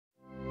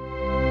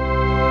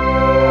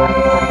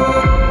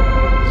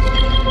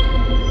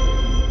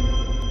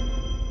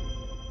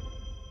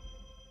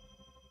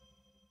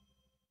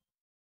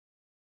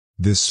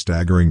This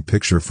staggering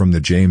picture from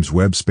the James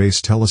Webb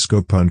Space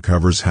Telescope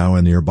uncovers how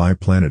a nearby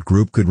planet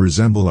group could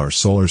resemble our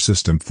solar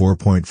system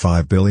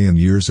 4.5 billion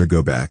years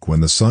ago, back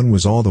when the Sun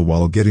was all the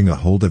while getting a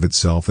hold of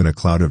itself in a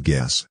cloud of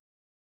gas.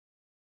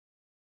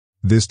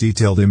 This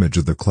detailed image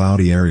of the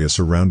cloudy area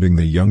surrounding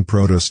the young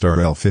protostar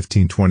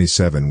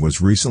L1527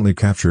 was recently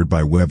captured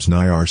by Webb's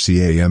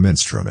NIRCam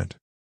instrument.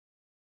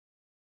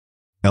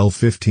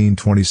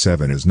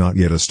 L1527 is not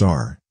yet a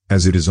star,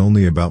 as it is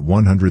only about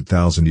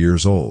 100,000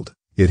 years old.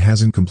 It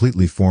hasn't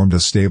completely formed a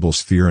stable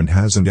sphere and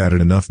hasn't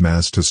added enough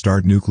mass to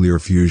start nuclear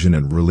fusion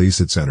and release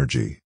its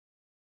energy.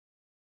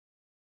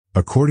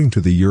 According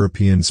to the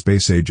European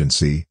Space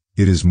Agency,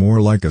 it is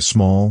more like a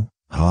small,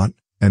 hot,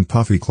 and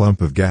puffy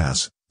clump of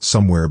gas,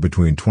 somewhere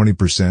between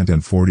 20%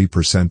 and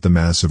 40% the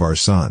mass of our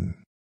Sun.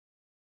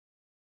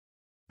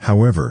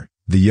 However,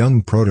 the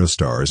young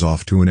protostar is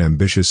off to an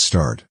ambitious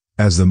start,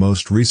 as the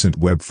most recent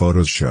Webb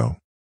photos show.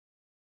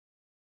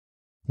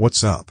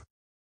 What's up?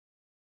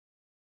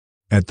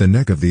 At the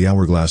neck of the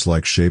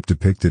hourglass-like shape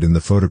depicted in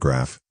the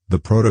photograph, the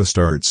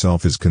protostar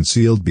itself is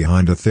concealed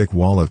behind a thick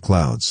wall of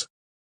clouds.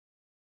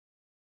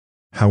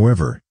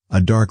 However,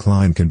 a dark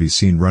line can be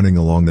seen running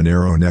along the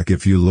narrow neck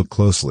if you look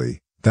closely.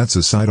 That's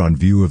a side-on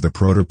view of the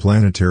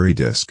protoplanetary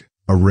disk,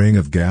 a ring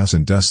of gas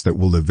and dust that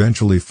will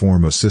eventually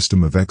form a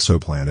system of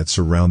exoplanets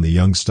around the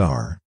young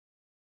star.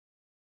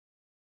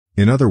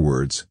 In other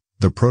words,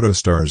 the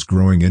protostar's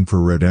growing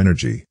infrared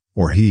energy,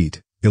 or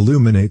heat,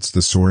 illuminates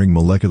the soaring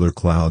molecular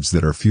clouds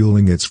that are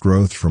fueling its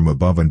growth from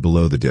above and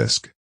below the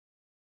disk.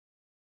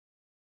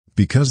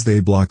 Because they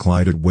block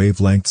light at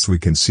wavelengths we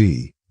can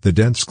see, the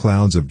dense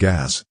clouds of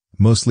gas,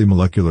 mostly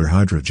molecular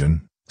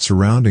hydrogen,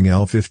 surrounding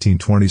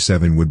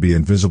L1527 would be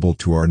invisible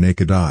to our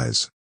naked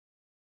eyes.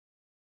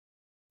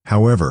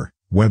 However,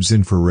 Webb's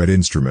infrared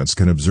instruments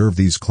can observe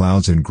these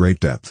clouds in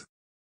great depth.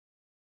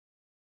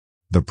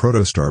 The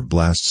protostar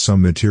blasts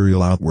some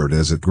material outward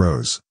as it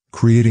grows,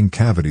 creating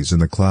cavities in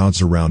the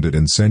clouds around it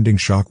and sending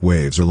shock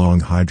waves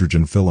along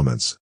hydrogen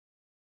filaments.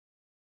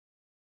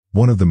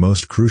 One of the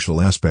most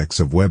crucial aspects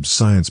of Webb's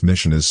science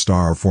mission is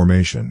star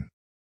formation.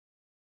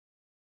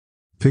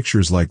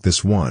 Pictures like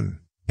this one,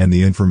 and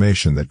the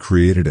information that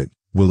created it,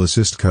 will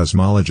assist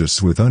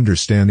cosmologists with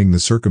understanding the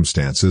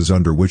circumstances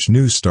under which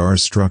new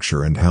stars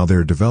structure and how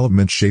their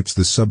development shapes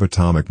the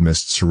subatomic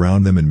mists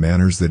around them in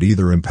manners that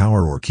either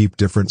empower or keep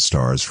different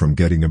stars from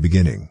getting a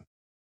beginning.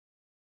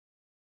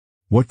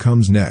 What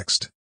comes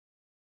next?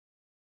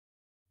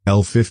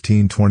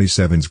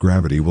 L1527's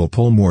gravity will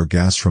pull more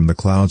gas from the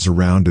clouds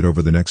around it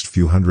over the next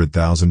few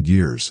 100,000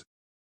 years.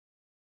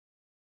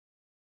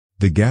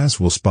 The gas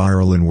will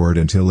spiral inward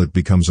until it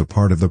becomes a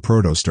part of the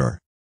protostar.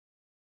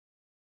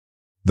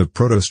 The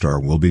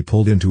protostar will be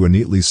pulled into a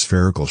neatly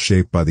spherical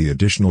shape by the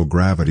additional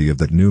gravity of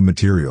that new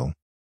material.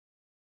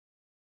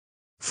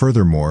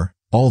 Furthermore,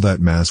 all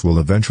that mass will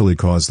eventually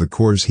cause the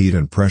core's heat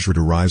and pressure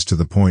to rise to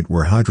the point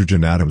where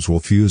hydrogen atoms will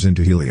fuse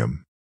into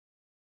helium.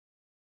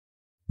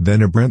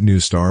 Then a brand new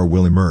star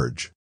will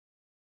emerge.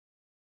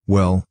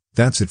 Well,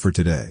 that's it for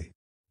today.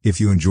 If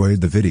you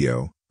enjoyed the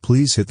video,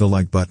 please hit the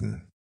like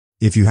button.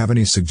 If you have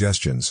any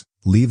suggestions,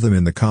 leave them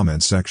in the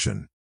comments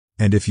section.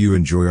 And if you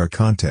enjoy our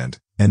content,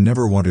 and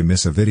never want to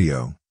miss a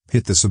video,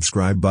 hit the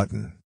subscribe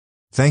button.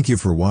 Thank you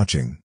for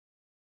watching.